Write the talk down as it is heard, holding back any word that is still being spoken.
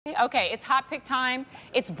Okay, it's hot pick time.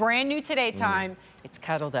 It's brand new today time. It's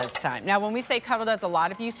Cuddl Duds time. Now, when we say Cuddl Duds, a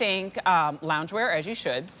lot of you think loungewear, as you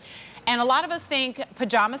should. And a lot of us think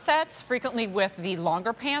pajama sets, frequently with the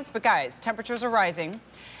longer pants. But guys, temperatures are rising,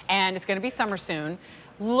 and it's going to be summer soon.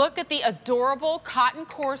 Look at the adorable cotton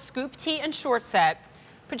core scoop tee and short set.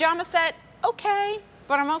 Pajama set, okay.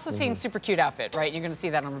 But I'm also seeing super cute outfit, right? You're going to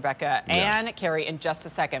see that on Rebecca and Carrie in just a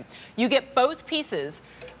second. You get both pieces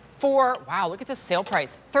for, wow, look at this sale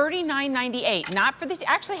price, $39.98. Not for the,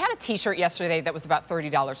 actually had a t-shirt yesterday that was about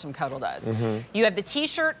 $30 from Cuddl Duds. You have the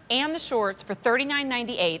t-shirt and the shorts for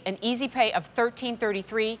 $39.98, an easy pay of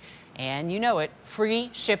 $13.33, and you know it,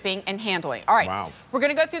 free shipping and handling. All right, we're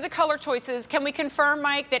gonna go through the color choices. Can we confirm,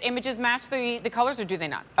 Mike, that images match the colors, or do they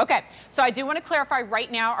not? Okay, so I do wanna clarify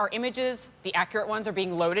right now, our images, the accurate ones, are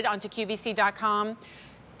being loaded onto QVC.com.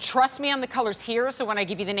 Trust me on the colors here, so when I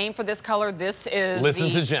give you the name for this color, this is Listen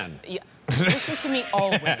to Jen. Yeah, listen to me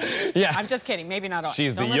always. Yes. I'm just kidding, maybe not always.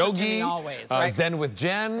 She's Don't the listen to yogi, me always, right? Zen with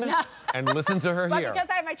Jen, and listen to her here. But because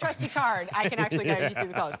I have my trusty card, I can actually guide you through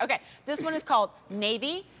the colors. Okay, this one is called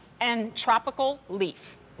Navy and Tropical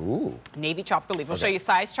Leaf. Ooh. Navy Tropical Leaf. We'll show you a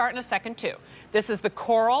size chart in a second, too. This is the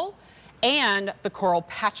coral and the coral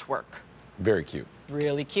patchwork. Very cute.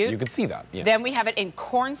 Really cute. You can see that, yeah. Then we have it in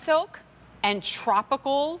corn silk and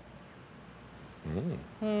tropical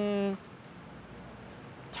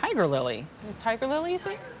tiger lily. Is tiger lily, you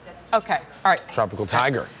think? Okay, all right. Tropical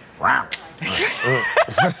tiger. Wow.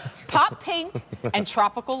 Pop pink and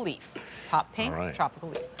tropical leaf. Pop pink, tropical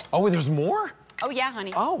leaf. Oh, wait, there's more? Oh, yeah,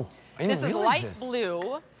 honey. Oh, I didn't This is realize light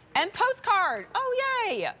blue and postcard. Oh,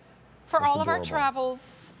 yay. For all of our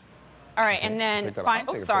travels. All right, and then,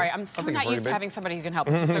 oh, sorry, I'm so not used to having somebody who can help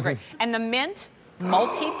us. This is so great. And the mint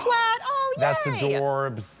multi-plaid. Oh, yay. That's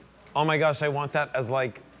adorbs. Oh my gosh, I want that as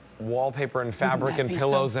like wallpaper and fabric and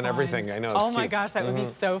pillows and everything. I know, it's Oh my gosh, that would be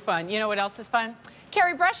so fun. You know what else is fun?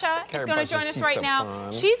 Carrie Brescia is going to join us right now.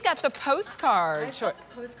 She's got the postcard. I got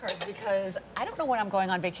the postcards because I don't know when I'm going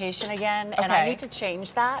on vacation again, and I need to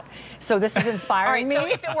change that. So this is inspiring me. So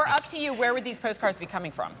if it were up to you, where would these postcards be coming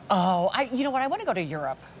from? Oh, you know what? I want to go to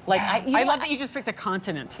Europe. Like I love that you just picked a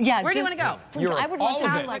continent. Yeah. Where do you want to go? Europe. I would like all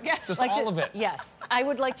to of like just like all of it. Yes, I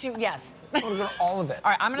would like to. Yes. I want to go to all of it.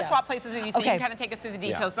 All right, I'm going to swap places with you so you can kind of take us through the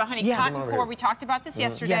details. But honey, cotton core, we talked about this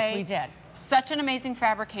yesterday. Yes, we did. Such an amazing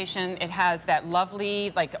fabrication. It has that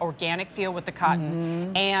lovely, like, organic feel with the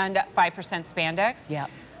cotton and 5% spandex. Yeah.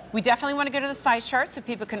 We definitely want to go to the size chart so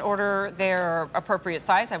people can order their appropriate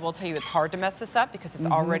size. I will tell you it's hard to mess this up because it's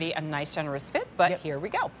already a nice, generous fit, but here we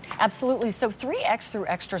go. Absolutely. So 3X through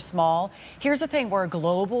extra small. Here's the thing. We're a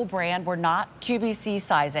global brand. We're not QVC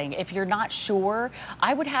sizing. If you're not sure,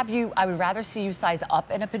 I would rather see you size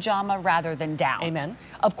up in a pajama rather than down. Amen.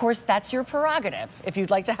 Of course, that's your prerogative. If you'd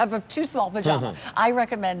like to have a too small pajama, I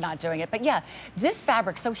recommend not doing it. But yeah, this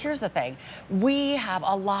fabric, so here's the thing. We have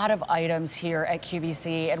a lot of items here at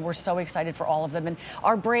QVC, and we're so excited for all of them. And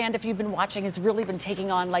our brand, if you've been watching, has really been taking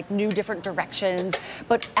on like new different directions.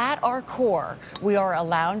 But at our core, we are a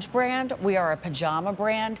lounge brand, we are a pajama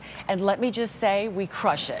brand, and let me just say, we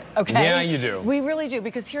crush it, okay? Yeah, you do. We really do,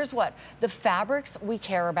 because here's what, the fabrics we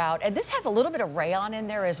care about, and this has a little bit of rayon in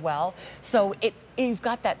there as well, so you've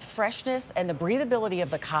got that freshness and the breathability of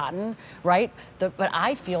the cotton, right? But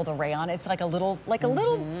I feel the rayon, it's like a little,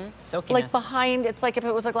 silkiness. like behind, it's like if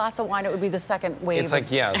it was a glass of wine, it would be the second wave. It's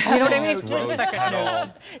like, yeah. You know what I mean? It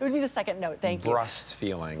would be the second note, thank you. Brushed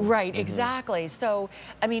feeling. Right, exactly. So,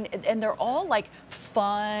 I mean, and they're all like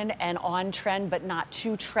fun and on trend, but not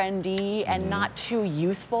too trendy and not too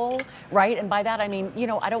youthful, right? And by that, I mean, you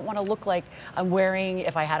know, I don't want to look like I'm wearing,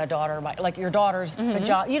 if I had a daughter, like your daughter's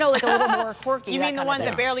pajama, you know, like a little more quirky. You mean the ones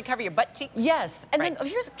that barely cover your butt cheeks? Yes. And then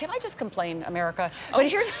can I just complain, America? But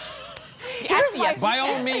here's By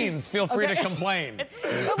all means, feel free to complain.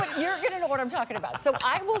 No, but you're going to know what I'm talking about. So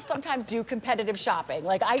I will sometimes do competitive shopping.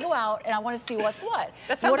 Like I go out and I want to see what's what.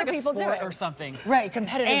 That sounds what like are people a sport doing or something. Right,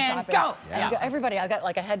 competitive shopping. Go. Yeah. Everybody, I got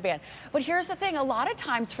like a headband. But here's the thing, a lot of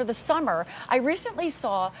times for the summer, I recently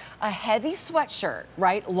saw a heavy sweatshirt,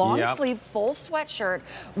 right? Long sleeve, full sweatshirt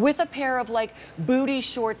with a pair of like booty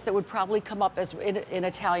shorts that would probably come up as, in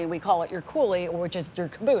Italian, we call it your coolie, or which is your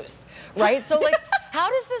caboose, right? So like, how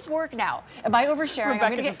does this work now? Am I oversharing? Am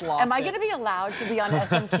I going to be allowed to be on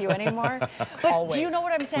SMQ anymore? But do you know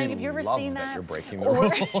what I'm saying? Have you ever seen that? You're breaking the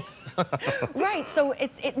rules. Right. So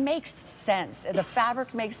it makes sense. The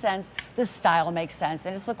fabric makes sense. The style makes sense,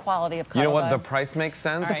 and it's the quality of color. You know what? The price makes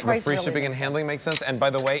sense. Right. The free shipping and handling makes sense. And by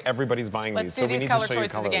the way, everybody's buying these, so we need to show you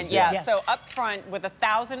colors again. Yeah. So up front, with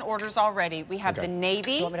 1,000 orders already, we have the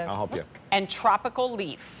navy I'll help you. and tropical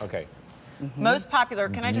leaf. Okay. Most popular,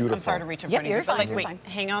 can I just, I'm Beautiful. sorry to reach in Yep, front of you, you're but fine, like, you're wait, fine.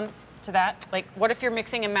 hang on to that. Like, what if you're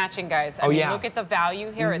mixing and matching, guys? I Oh, mean, yeah. look at the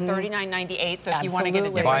value here at $39.98, so if you want to get a Absolutely.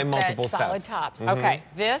 different Buy set. multiple Solid sets. tops. Okay,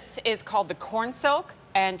 this is called the Corn Silk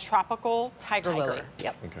and Tropical Tiger Lily.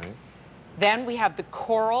 Yep. Okay. Then we have the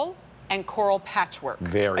Coral and Coral Patchwork.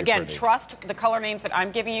 Very Again, pretty. trust the color names that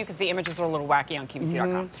I'm giving you because the images are a little wacky on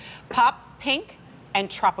QVC.com. Pop Pink and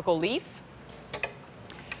Tropical Leaf.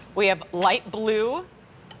 We have Light Blue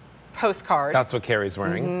Postcard. That's what Carrie's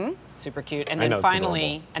wearing. Super cute. And I know, then it's finally,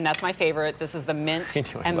 adorable. and that's my favorite, this is the mint I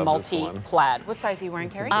know, I and love this multi one. plaid. What size are you wearing,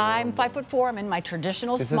 Carrie? I'm 5'4". I'm in my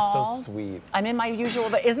traditional This small. is so sweet. I'm in my usual,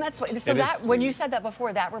 but isn't that sweet? So It is that when you sweet. said that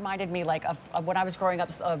before, that reminded me like of when I was growing up.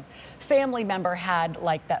 A family member had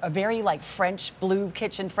like that, a very like French blue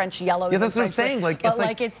kitchen, French yellows. Yeah, and that's what I'm French saying. Like, but it's like,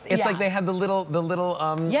 like it's like yeah. they had the little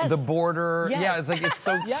Yes. the border. Yes. Yeah, it's like it's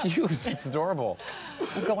so Yeah. cute. It's adorable.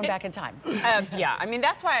 I'm going back in time. Yeah, I mean,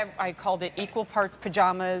 that's why I called it equal parts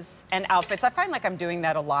pajamas and outfits. I find like I'm doing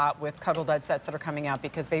that a lot with Cuddl Duds sets that are coming out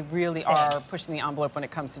because they really Same. are pushing the envelope when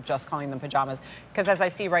it comes to just calling them pajamas. Because as I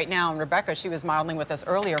see right now, and Rebecca, she was modeling with us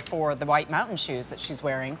earlier for the white mountain shoes that she's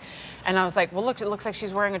wearing. And I was like, well, look, it looks like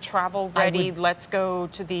she's wearing a travel ready, let's go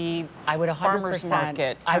to the I would 100%. farmer's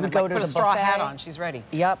market. I would kind of go like to put the a straw hat buffet. on, she's ready.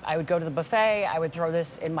 Yep, I would go to the buffet. I would throw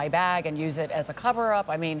this in my bag and use it as a cover-up.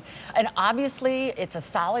 I mean, and obviously it's a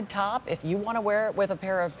solid top. If you want to wear it with a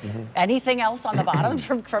pair of anything else on the bottom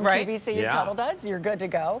from Right. QVC and Yeah. Cuddl Duds, you're good to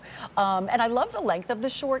go. And I love the length of the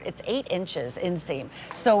short. It's 8 inches inseam.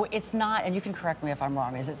 So it's not, and you can correct me if I'm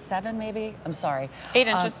wrong, is it 7 maybe? I'm sorry. 8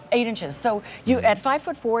 inches. 8 inches. So you at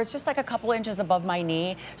 5'4", it's just like a couple inches above my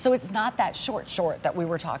knee. So it's not that short that we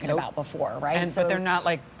were talking Nope. about before, right? And, so but they're not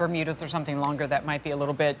like Bermudas or something longer that might be a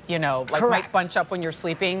little bit, you know, like Correct. might bunch up when you're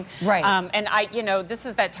sleeping. Right. And I, you know, this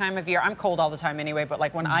is that time of year. I'm cold all the time anyway, but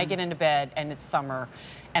like when I get into bed and it's summer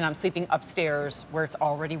and I'm sleeping upstairs where it's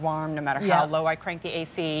already warm, no matter how Yeah. low I crank the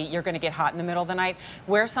AC, you're going to get hot in the middle of the night.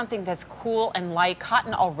 Wear something that's cool and light.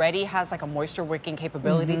 Cotton already has like a moisture wicking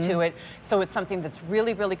capability to it. So it's something that's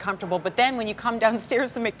really, really comfortable. But then when you come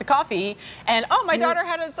downstairs to make the coffee and, oh, my daughter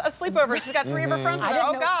had a sleepover. She's got 3 of her friends with I her.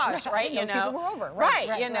 Oh, didn't know- gosh, I right? didn't know people were over. Right,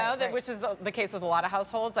 right, you know, right, right. which is the case with a lot of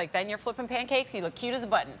households. Like then you're flipping pancakes, you look cute as a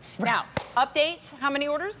button. Now, update, how many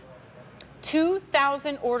orders?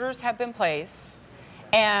 2,000 orders have been placed.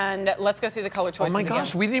 And let's go through the color Oh choices my gosh,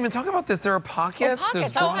 again. we didn't even talk about this. There are pockets,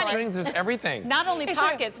 there's pockets. Oh, honey. drawstrings, there's everything. Not only It's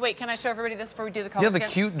pockets, wait, can I show everybody this before we do the colors Yeah, the again?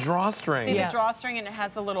 cute drawstring. See Yeah. the drawstring, and it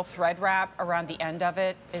has the little thread wrap around the end of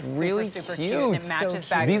it. It's really super cute. cute. And it So matches cute.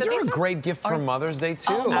 back. These So are a great gift for Mother's Day too.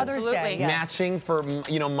 Oh, Mother's Day, Absolutely. yes. Matching for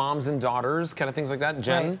moms and daughters, kind of things like that.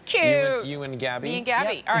 Jen, Right. Cute. You and Gabby. Me and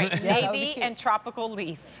Gabby. Yep. All right, Yeah, that would be navy cute. and tropical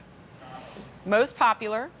leaf. Most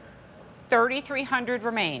popular, 3,300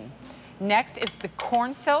 remain. Next is the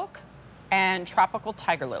corn silk and tropical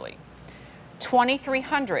tiger lily.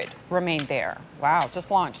 2,300 remain there. Wow,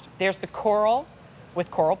 just launched. There's the coral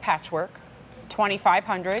with coral patchwork,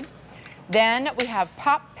 2,500. Then we have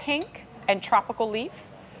pop pink and tropical leaf,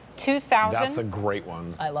 2,000. That's a great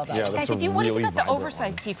one. I love that Yeah, one. that's Guys, if a you want to really pick up the vibrant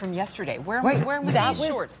oversized one. tee from yesterday, where am Right. I wearing with That these was,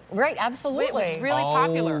 shorts? Right, It absolutely. was really Oh,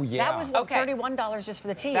 popular. yeah. That was what, Okay. $31 just for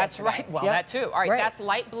the tee. That's yesterday. right. Well, Yep. that too. All right, Right. that's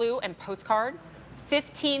light blue and postcard.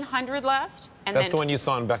 1,500 left. And That's then the one you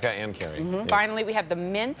saw in Becca and Carrie. Yeah. finally, we have the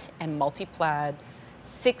mint and multi-plaid.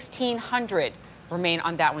 1,600 remain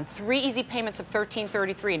on that one. 3 easy payments of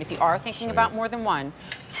 $13.33. And if you are thinking you. about more than one,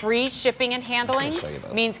 free shipping and handling show you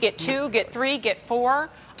this. means get 2, get 3, get 4.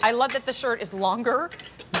 I love that the shirt is longer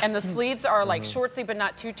and the sleeves are like short sleeve but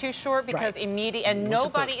not too short because Right. immediate and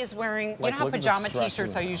nobody is wearing, you like, know how look at the pajama stretch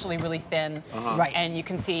t-shirts in are that. usually really thin Right. and you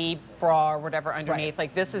can see bra or whatever underneath.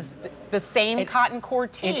 Like this is the same cotton core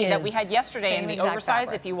tee it that we is. had yesterday Same in the exact oversized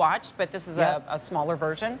fabric. if you watched, but this is Yep. a smaller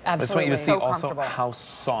version. I just want you to see So also comfortable. how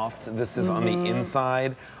soft this is on the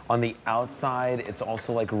inside. On the outside, it's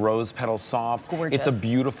also like rose petal soft. Gorgeous. It's a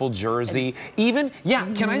beautiful jersey. Even, yeah,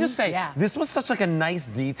 can I just say, Yeah. this was such like a nice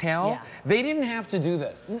detail. Yeah. They didn't have to do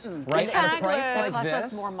this, right? It's At a fabulous. price It like costs this.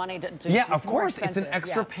 us more money to Yeah, it's of more course. It's an expensive,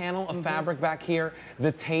 extra yeah. panel of fabric back here,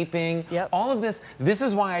 the taping, Yep. all of this. This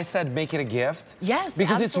is why I said make it a gift. Yes,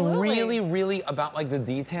 Because absolutely. it's really, really about like the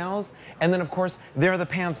details. And then of course, there are the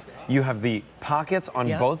pants. You have the pockets on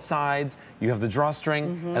Yep. both sides. You have the drawstring.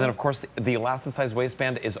 And then of course, the elasticized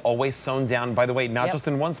waistband is always sewn down. By the way, not Yep. just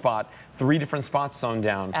in one spot, 3 different spots sewn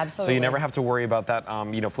down. So Absolutely. you never have to worry about that,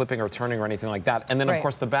 flipping or turning or anything like that. And then of Right.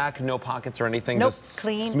 course the back, no pockets or anything, Nope, just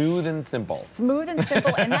clean. smooth and simple. Smooth and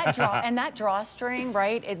simple, and that drawstring,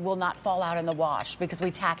 right? It will not fall out in the wash because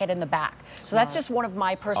we tack it in the back. So that's just one of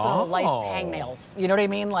my personal life Oh. hangnails. You know what I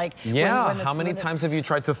mean? Like Yeah, when the- how many when the- times have you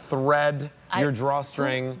tried to thread your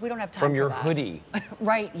drawstring we don't have time from for your that. hoodie.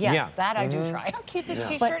 Right, yes, Yeah. that I do try. How cute this Yeah.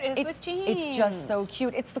 t-shirt is it's, with jeans. it's just so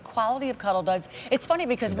cute. It's the quality of Cuddl Duds. It's funny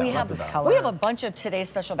because we have a bunch of today's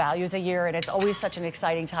special values a year, and it's always such an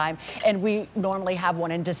exciting time. And we normally have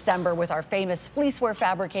one in December with our famous fleecewear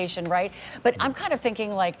fabrication, right? But I'm kind of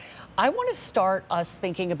thinking like, I want to start us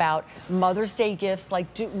thinking about Mother's Day gifts,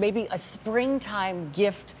 like do maybe a springtime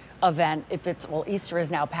gift event if it's, well, Easter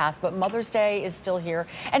is now past, but Mother's Day is still here.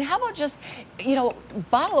 And how about just, you know,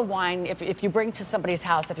 bottle of wine if you bring to somebody's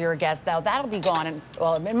house, if you're a guest, now that'll be gone. And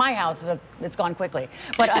well, in my house, it's gone quickly.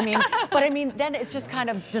 But I mean, then it's just kind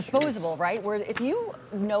of disposable, right? Where if you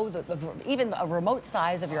know even a remote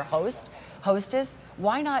size of your hostess,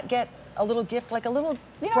 why not get a little gift, like a little,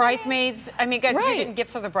 you know, Bridesmaids. I mean, guys, if you're Right. getting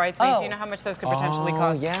gifts for the bridesmaids, Oh. you know how much those could potentially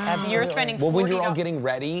cost. Yeah. You're spending Well, when you're all $40. getting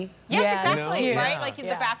ready. Yes, Yeah, exactly, you know? right? Yeah. Like the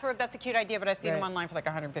Yeah. bathrobe, that's a cute idea, but I've seen them Right. online for like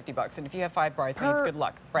 $150. And if you have 5 bridesmaids, good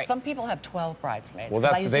luck. Right. Some people have 12 bridesmaids. Well,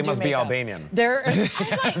 'cause I used they to do must be makeup. Albanian. They're,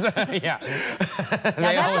 Yeah. that's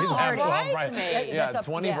They a always have party. 12 Bridesmaid. Yeah, That's a-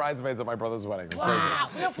 20 yeah. bridesmaids at my brother's wedding. wow,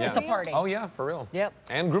 Crazy. it's a party. Oh yeah, for real. Yep.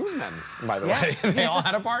 And groomsmen, by the Yeah. way. They all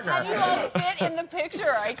had a partner. How do you all fit in the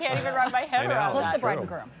picture? I can't even wrap my head I know. around Plus that. the bride true. and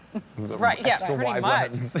groom. Right, yeah, Extra pretty wide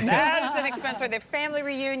much. lens. That is an expense, right? The family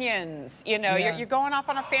reunions, you know, Yeah. you're going off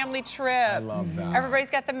on a family trip. I love that.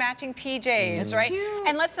 Everybody's got the matching PJs, right? cute.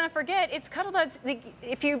 And let's not forget, it's Cuddl Duds.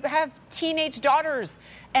 If you have teenage daughters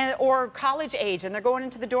or college age and they're going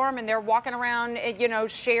into the dorm and they're walking around, you know,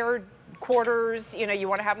 shared quarters, you know, you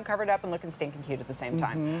want to have them covered up and looking stinking cute at the same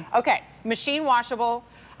time. Okay, machine washable.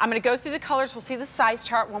 I'm going to go through the colors. We'll see the size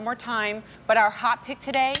chart one more time. But our hot pick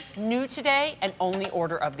today, new today, and only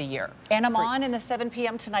order of the year. And I'm on in the 7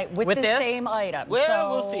 p.m. tonight with the this? same item. Well, so,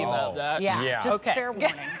 we'll see about that. Yeah, Yeah. just Okay. fair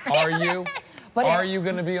warning. Are you? But Are you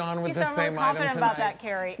going to be on with You the sound same really item confident tonight? about that,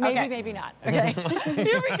 Carrie. Maybe, Okay. maybe not. Okay.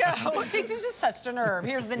 Here we go. Things just touched a nerve.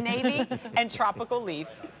 Here's the navy and tropical leaf.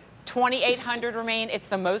 2,800 remain. It's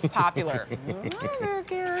the most popular. There,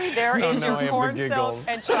 Gary. There Oh, is no, I have your the corn silk giggles.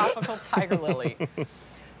 and tropical tiger lily.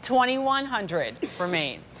 2,100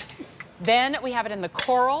 remain. Then we have it in the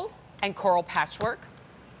coral and coral patchwork.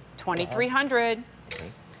 2,300.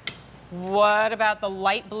 What about the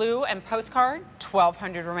light blue and postcard?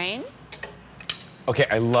 1,200 remain. Okay,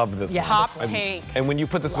 I love this Yeah, one. Hot one. pink. And when you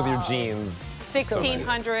put this with your jeans.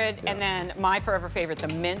 1,600, So nice. and then my forever favorite, the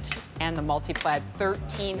mint and the multi-plaid,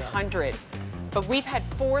 1,300. But we've had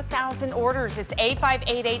 4,000 orders. It's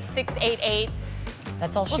 8588688.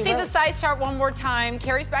 That's all We'll she see the wrote. size chart one more time.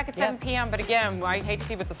 Carrie's back at 7 Yep. p.m., but again, I hate to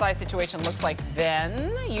see what the size situation looks like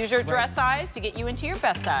then. Use your dress size to get you into your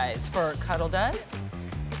best size for Cuddl Duds.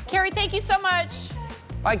 Carrie, thank you so much.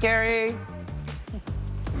 Bye, Carrie.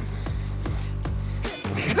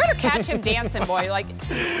 You better catch him dancing, boy. Like,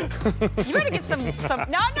 you better get some.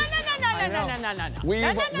 No. We,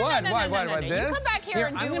 No, what, You this? come back here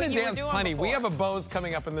and do I'm what gonna you were dance doing plenty. We before. have a Bose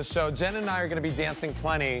coming up in the show. Jen and I are gonna be dancing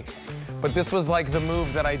plenty, but this was like the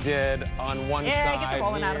move that I did on one Yeah, side. get the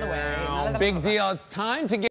bowling out of the way. Big deal. It's time to get